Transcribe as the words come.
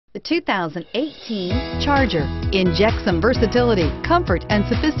The 2018 Charger. Inject some versatility, comfort, and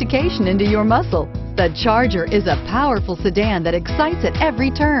sophistication into your muscle. The Charger is a powerful sedan that excites at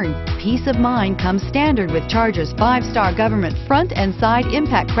every turn. Peace of mind comes standard with Charger's 5-star government front and side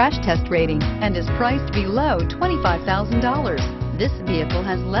impact crash test rating and is priced below $25,000. This vehicle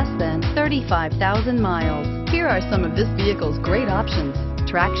has less than 35,000 miles. Here are some of this vehicle's great options: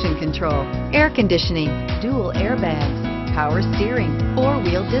 traction control, air conditioning, dual airbags, power steering,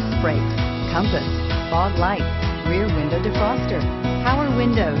 4-wheel disc brakes, compass, fog lights, rear window defroster, power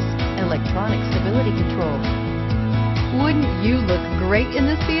windows, electronic stability control. Wouldn't you look great in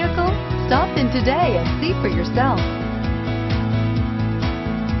this vehicle? Stop in today and see for yourself.